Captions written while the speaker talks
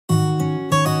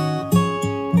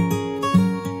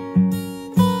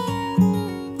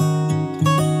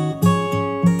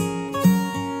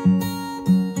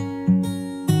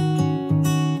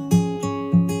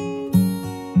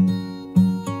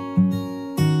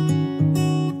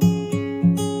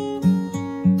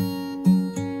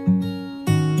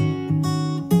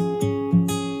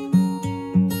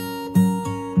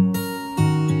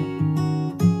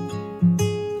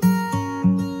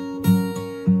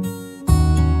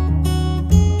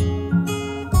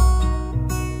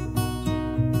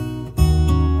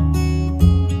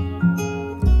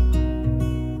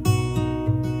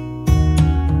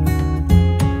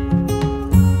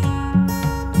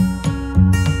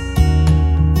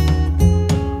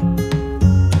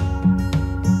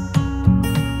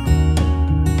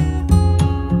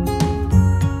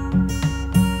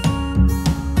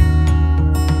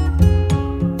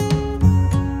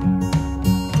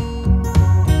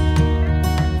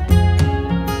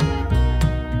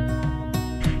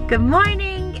Good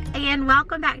morning and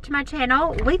welcome back to my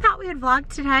channel. We thought we would vlog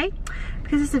today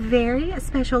because it's a very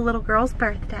special little girl's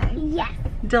birthday. Yes.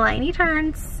 Delaney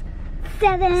turns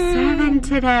 7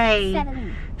 today.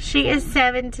 7. She is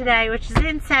 7 today, which is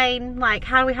insane. Like,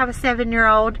 how do we have a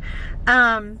 7-year-old?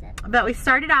 But we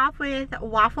started off with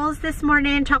waffles this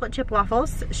morning, chocolate chip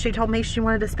waffles. She told me she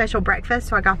wanted a special breakfast,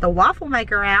 so I got the waffle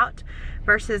maker out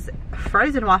versus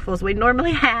frozen waffles we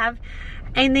normally have.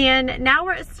 And then now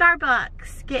we're at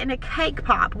Starbucks getting a cake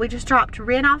pop. We just dropped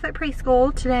Ren off at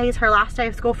preschool. Today is her last day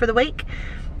of school for the week.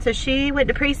 So she went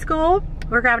to preschool.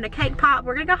 We're grabbing a cake pop.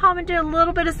 We're gonna go home and do a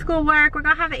little bit of schoolwork. We're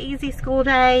gonna have an easy school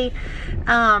day.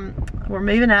 We're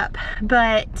moving up.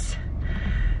 But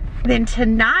then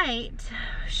tonight,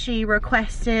 she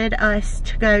requested us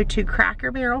to go to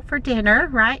Cracker Barrel for dinner,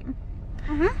 right?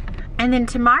 And then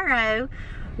tomorrow,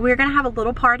 we're gonna have a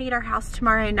little party at our house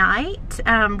tomorrow night.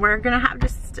 We're gonna have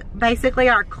just basically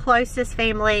our closest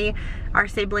family, our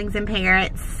siblings and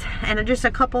parents, and just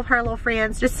a couple of her little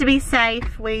friends. Just to be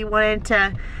safe, we wanted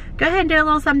to go ahead and do a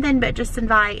little something, but just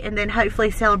invite and then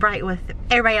hopefully celebrate with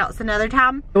everybody else another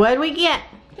time. What did we get?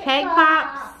 Cake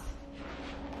pops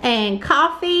and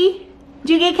coffee.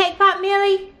 Did you get cake pop,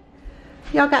 Millie?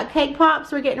 Y'all got cake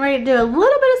pops. We're getting ready to do a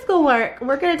little bit of schoolwork.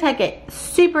 We're gonna take it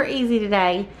super easy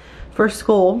today for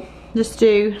school. Just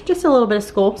do just a little bit of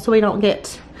school so we don't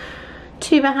get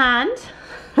too behind.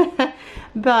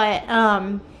 But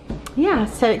yeah,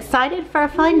 so excited for a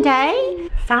fun day.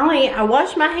 Finally, I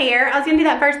washed my hair. I was gonna do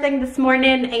that first thing this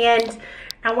morning and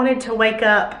I wanted to wake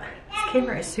up. This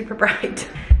camera is super bright.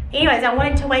 Anyways, I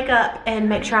wanted to wake up and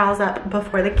make sure I was up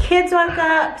before the kids woke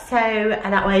up, so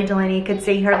that way Delaney could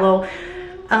see her little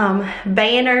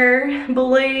banner,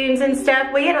 balloons and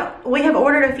stuff. We have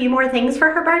ordered a few more things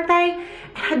for her birthday,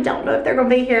 and I don't know if they're gonna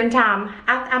be here in time.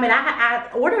 I mean, I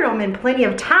ordered them in plenty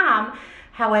of time.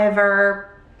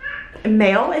 However,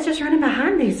 mail is just running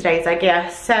behind these days, I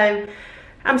guess. So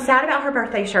I'm sad about her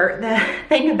birthday shirt. The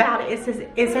thing about it is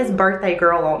it says birthday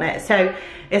girl on it. So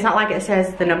it's not like it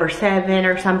says the number 7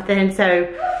 or something. So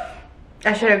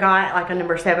I should have got like a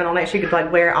number 7 on it. She could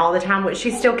like wear it all the time, which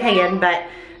she still can, but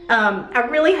I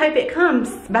really hope it comes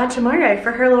by tomorrow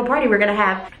for her little party we're gonna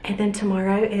have. And then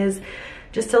tomorrow is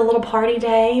just a little party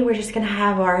day. We're just gonna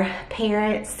have our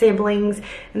parents, siblings,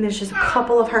 and there's just a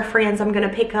couple of her friends I'm gonna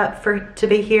pick up to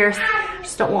be here.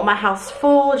 Just don't want my house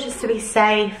full, just to be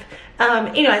safe.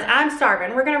 Anyways, I'm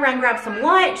starving. We're gonna run grab some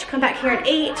lunch, come back here and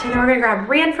eat, and then we're gonna grab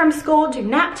Ren from school, do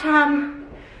nap time,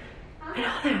 and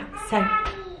all that. So,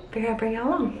 figure I'll bring you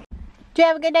along. Did you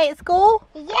have a good day at school?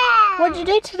 Yeah. What'd you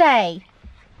do today?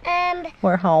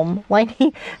 We're home.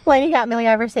 Lainey got Millie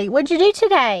over seat. What'd you do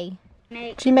today?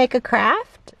 Did you make a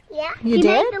craft? Yeah. You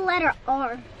did? Made the letter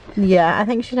R. Yeah, I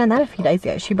think she done that a few days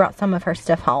ago. She brought some of her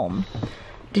stuff home.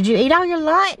 Did you eat all your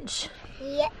lunch?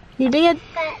 Yeah. You did?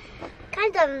 But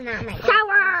kind of not my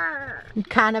shower.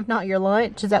 Kind of not your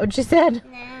lunch? Is that what you said?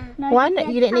 No. Why not?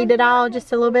 You didn't eat it all,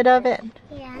 just a little bit of it?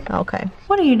 Yeah. Okay.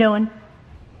 What are you doing?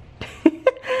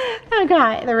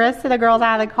 Okay, the rest of the girls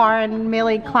out of the car and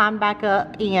Millie climbed back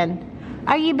up in.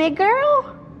 Are you big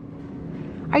girl?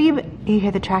 Are you hear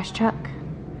the trash truck?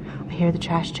 I hear the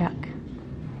trash truck.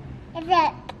 Is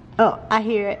it? Oh, I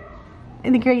hear it.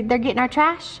 And they're getting our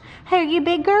trash. Hey, are you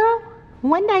big girl?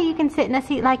 One day you can sit in a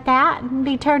seat like that and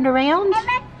be turned around.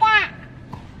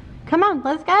 Come on,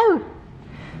 let's go.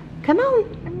 Come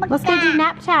on, let's go do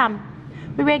nap time.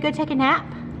 We ready to go take a nap?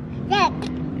 Yeah.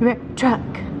 Truck.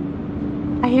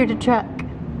 I hear the truck.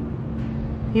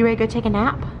 You ready to go take a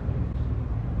nap?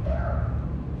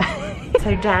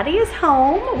 So Daddy is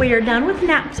home. We are done with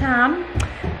nap time.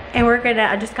 And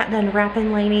I just got done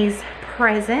wrapping Lainey's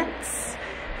presents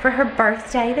for her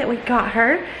birthday that we got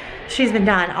her. She's been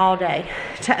dying all day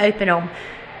to open them.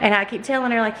 And I keep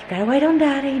telling her, like, you gotta wait on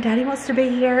Daddy. Daddy wants to be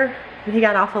here. And he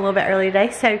got off a little bit early today.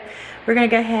 So we're gonna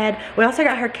go ahead. We also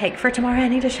got her cake for tomorrow. I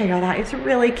need to show y'all that. It's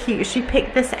really cute. She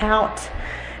picked this out.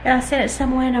 And I sent it to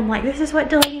someone and I'm like, this is what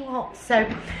Delaney wants. So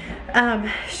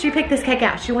she picked this cake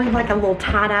out. She wanted like a little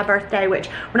tie-dye birthday, which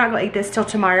we're not gonna eat this till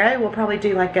tomorrow. We'll probably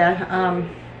do like a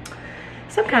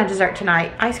some kind of dessert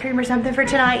tonight, ice cream or something for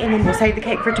tonight, and then we'll save the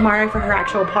cake for tomorrow for her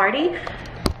actual party.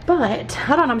 But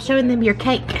hold on, I'm showing them your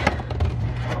cake.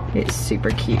 It's super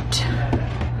cute.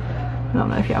 I don't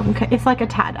know if y'all can, it's like a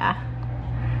tie-dye.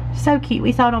 So cute.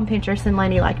 We saw it on Pinterest and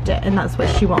Lainey liked it, and that's what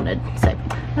she wanted. So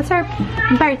that's our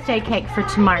birthday cake for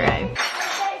tomorrow.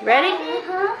 Ready?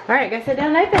 All right, go sit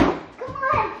down and open. Come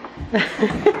on.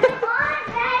 Come on,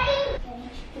 Daddy.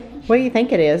 What do you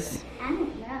think it is? I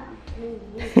don't know.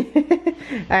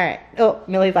 All right. Oh,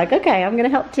 Millie's like, okay, I'm gonna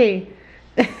help too.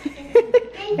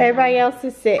 Everybody else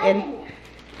is sitting.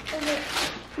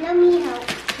 No, let me help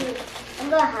too. I'm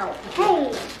gonna help. Hey.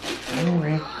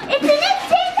 Alright. It's a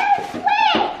Nintendo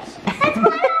Switch! That's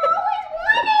what I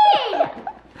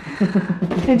always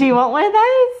wanted! Did you want one of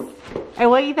those? Or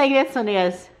what do you think this one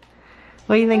is?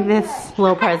 What do you think this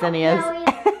little present is? I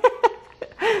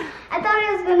thought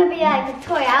it was gonna be like a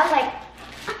toy. I was like,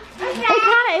 okay. It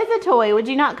kind of is a toy. Would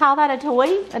you not call that a toy?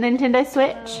 A Nintendo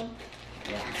Switch?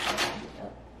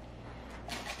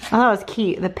 Oh, that was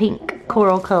cute. The pink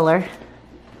coral color.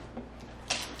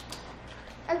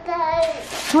 Okay.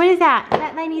 What is that? Is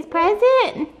that Lainey's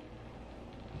present?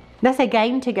 That's a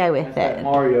game to go with it.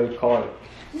 Mario Kart.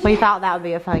 We thought that would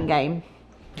be a fun game.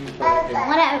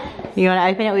 Whatever. You want to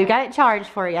open it? We've got it charged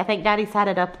for you. I think Daddy set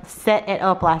it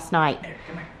up last night.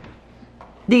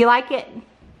 Do you like it?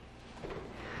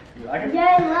 You like it?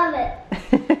 Yeah, I love it.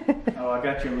 Oh, I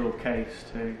got you a little case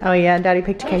too. Oh yeah, Daddy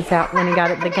picked a case out when he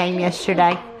got the game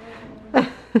yesterday. Do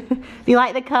you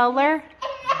like the color?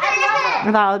 I love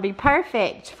I thought it would be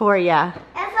perfect for you. it.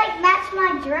 That's like match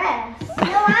my dress.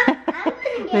 No, I'm gonna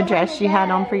get The dress one you of had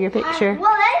those. on for your picture. Well,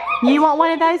 I think You want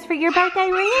one of those for your birthday,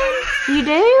 Ren? You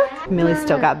do? Millie's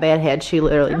still got bed head. She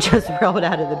literally just rolled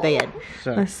out of the bed.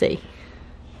 So. Let's see.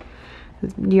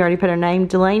 You already put her name,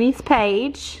 Delaney's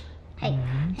page. Hey.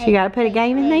 So you got to put a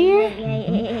game in there.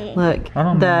 Look, I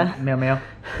don't the know. Meow.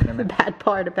 the bad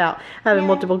part about having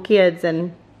multiple kids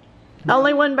and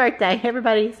only one birthday.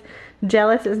 Everybody's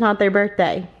jealous it's not their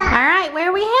birthday. All right,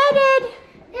 where are we headed?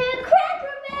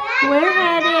 We're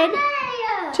headed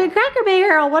to Cracker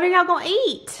Barrel. What are y'all gonna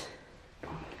eat?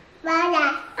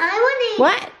 I want to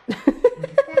What?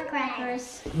 eat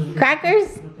crackers.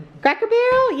 Crackers? Cracker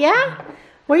Barrel? Yeah?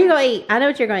 What are you gonna eat? I know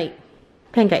what you're gonna eat.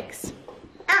 Pancakes.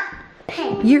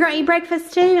 You're gonna eat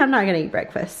breakfast too? I'm not gonna eat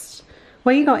breakfast.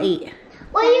 What are you gonna eat?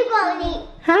 What are you going to eat?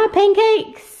 Huh?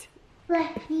 Pancakes?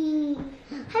 Hey,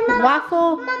 Mama.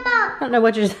 Waffle? I Mama. don't know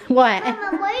what you're. What?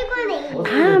 Mama, what are you going to eat?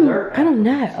 I don't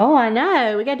know. Oh, I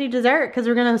know. We gotta do dessert because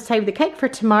we're gonna save the cake for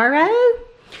tomorrow.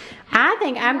 I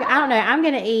don't know. I'm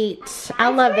gonna eat. I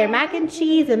love their mac and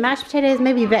cheese and mashed potatoes.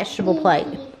 Maybe vegetable plate.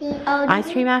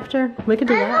 Ice cream after. We could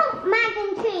do I that. want mac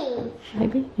and cheese.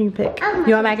 Maybe you can pick. I want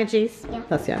You want mac and cheese? Yeah.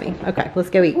 That's yummy. Okay, let's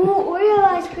go eat. Ooh, Oreo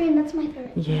ice cream. That's my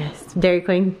favorite. Yes, Dairy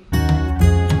Queen.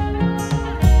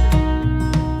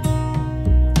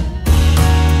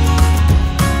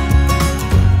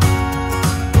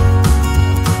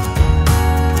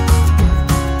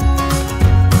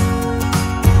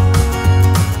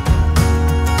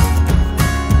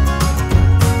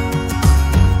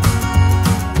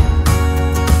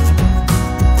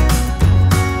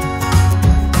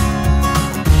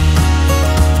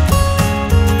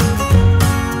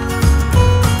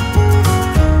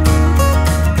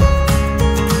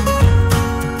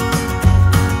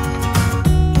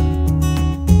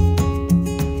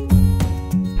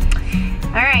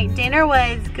 Dinner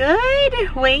was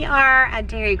good. We are at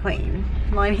Dairy Queen.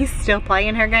 Lonnie's still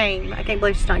playing her game. I can't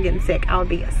believe she's not getting sick. I would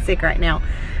be sick right now.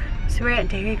 So we're at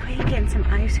Dairy Queen getting some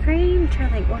ice cream. I'm trying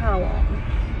to think what I want.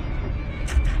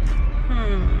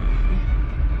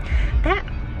 That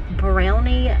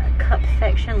brownie cup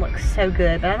section looks so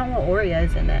good, but I don't want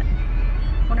Oreos in it.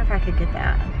 I wonder if I could get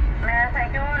that.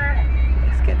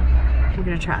 Looks good. I'm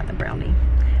gonna try the brownie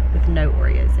with no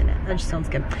Oreos in it. That just sounds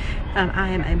good. I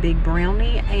am a big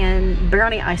brownie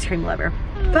ice cream lover.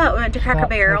 But we went to Cracker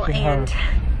Barrel and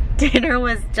dinner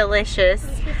was delicious.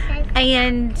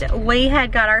 And we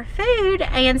had got our food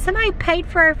and somebody paid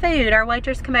for our food. Our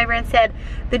waitress came over and said,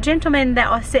 the gentleman that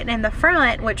was sitting in the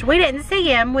front, which we didn't see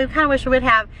him, we kind of wish we would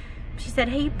have, she said,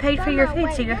 he paid for your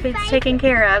food, so your food's taken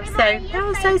care of. So that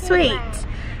was so sweet.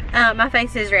 My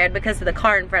face is red because of the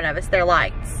car in front of us, their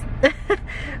lights.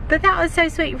 But that was so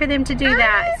sweet for them to do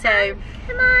that. So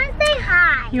Come on, say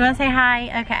hi. you want to say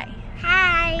hi? Okay.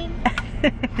 Hi.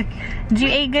 Did you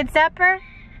eat good supper?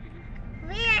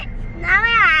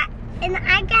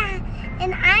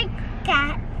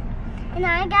 And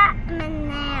I got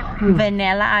vanilla.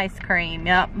 Vanilla ice cream.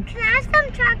 Yep. Can I have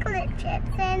some chocolate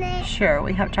chips in it? Sure,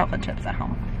 we have chocolate chips at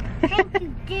home. Thank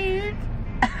you, dude.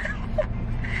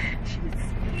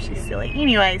 She's silly.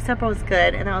 Anyway, supper was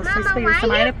good, and that was so Mama, sweet. why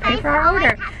Somebody your to pay face for our always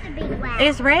order. have to be wet?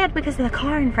 It's red because of the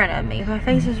car in front of me. My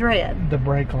face is red. The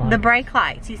brake light. The brake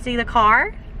lights. You see the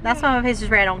car? That's why my face is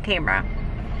red on camera.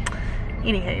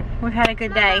 Anywho, we've had a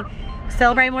good day.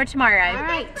 Celebrate more tomorrow. All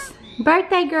right.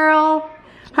 Birthday girl.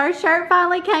 Her shirt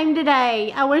finally came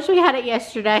today. I wish we had it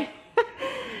yesterday.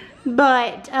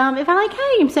 But it finally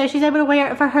came. So she's able to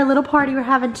wear it for her little party we're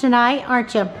having tonight,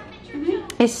 aren't you?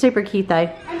 It's super cute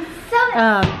though.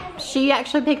 She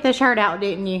actually picked the shirt out,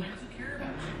 didn't you?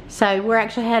 So we're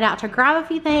actually headed out to grab a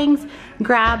few things,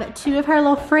 grab two of her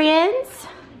little friends.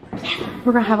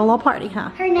 We're gonna have a little party,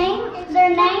 huh? Their names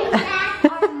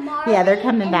are Marley Yeah, they're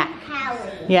coming and back.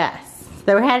 Hallie. Yes.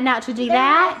 So we're heading out to do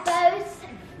that. They're both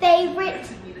favorite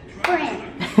friends.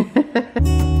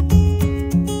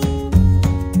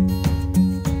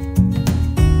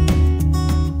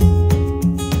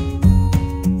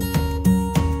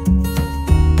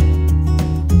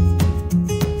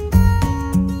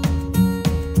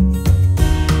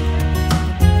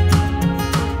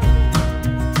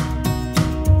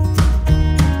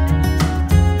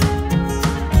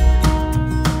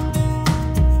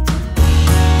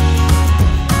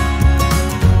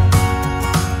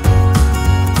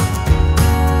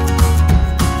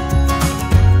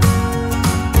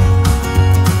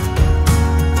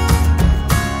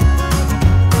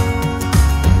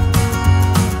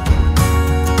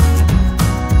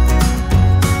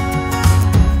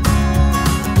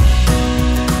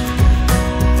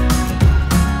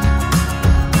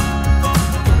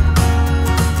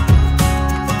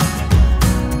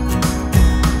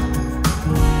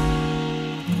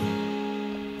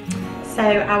 So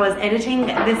I was editing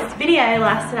this video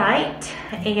last night,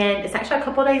 and it's actually a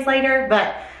couple days later,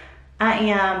 but I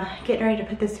am getting ready to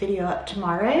put this video up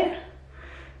tomorrow,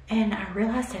 and I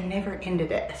realized I never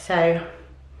ended it. So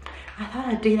I thought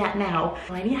I'd do that now.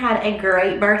 Lainey had a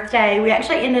great birthday. We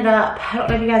actually ended up, I don't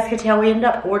know if you guys could tell, we ended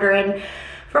up ordering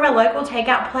from a local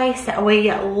takeout place that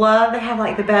we love. They have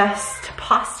like the best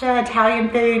pasta, Italian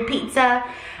food, pizza.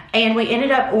 And we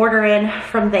ended up ordering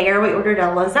from there. We ordered a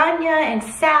lasagna and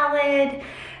salad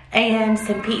and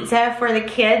some pizza for the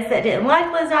kids that didn't like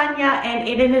lasagna, and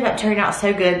it ended up turning out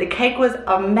so good. The cake was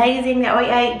amazing that we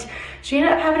ate. She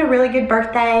ended up having a really good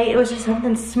birthday. It was just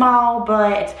something small,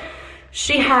 but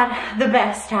she had the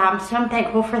best time, so I'm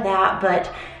thankful for that.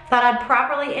 But thought I'd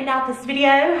properly end out this video.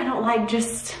 I don't like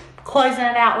just closing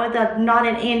it out with not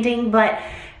an ending, but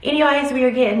anyways, we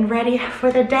are getting ready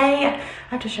for the day.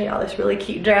 I have to show y'all this really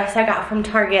cute dress I got from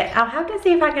Target. I'll have to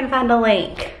see if I can find a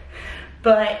link,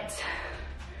 but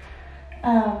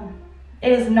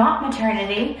it is not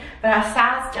maternity, but I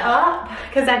sized up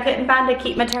because I couldn't find a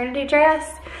cute maternity dress,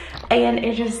 and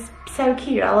it's just so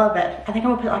cute. I love it. I think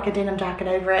I'm gonna put like a denim jacket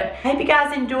over it. I hope you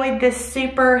guys enjoyed this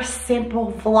super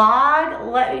simple vlog.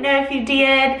 Let me know if you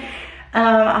did.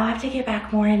 I'll have to get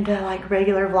back more into like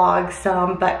regular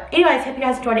vlogs, but anyways, hope you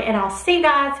guys enjoyed it, and I'll see you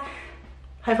guys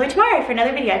hopefully tomorrow for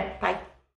another video. Bye.